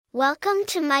Welcome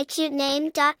to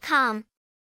mycutename.com.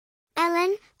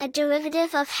 Elin, a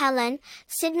derivative of Helen,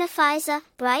 signifies a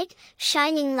bright,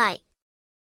 shining light.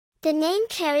 The name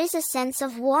carries a sense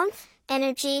of warmth,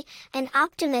 energy, and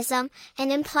optimism,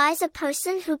 and implies a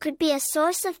person who could be a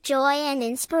source of joy and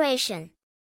inspiration.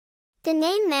 The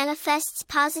name manifests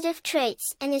positive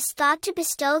traits and is thought to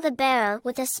bestow the bearer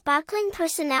with a sparkling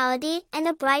personality and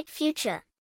a bright future.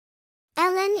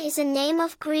 Elin is a name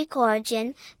of Greek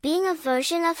origin, being a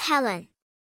version of Helen.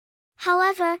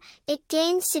 However, it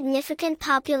gained significant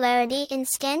popularity in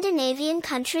Scandinavian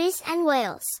countries and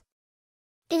Wales.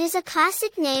 It is a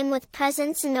classic name with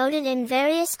presence noted in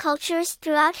various cultures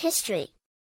throughout history.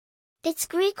 Its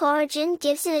Greek origin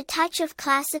gives it a touch of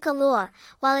classic allure,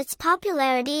 while its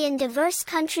popularity in diverse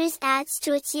countries adds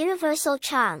to its universal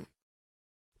charm.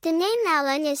 The name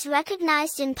Elin is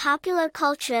recognized in popular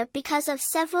culture because of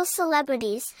several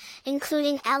celebrities,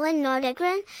 including Elin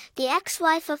Nordegren, the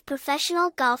ex-wife of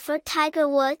professional golfer Tiger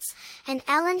Woods, and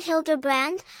Elin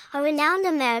Hilderbrand, a renowned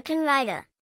American writer.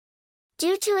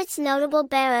 Due to its notable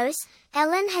bearers,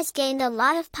 Elin has gained a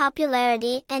lot of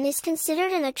popularity and is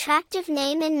considered an attractive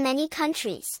name in many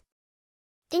countries.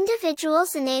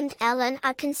 Individuals named Elin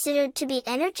are considered to be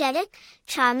energetic,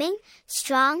 charming,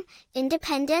 strong,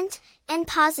 independent, and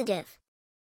positive.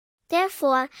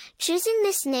 Therefore, choosing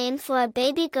this name for a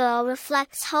baby girl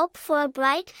reflects hope for a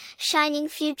bright, shining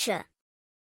future.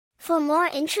 For more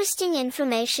interesting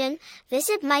information,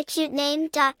 visit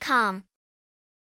mycutename.com.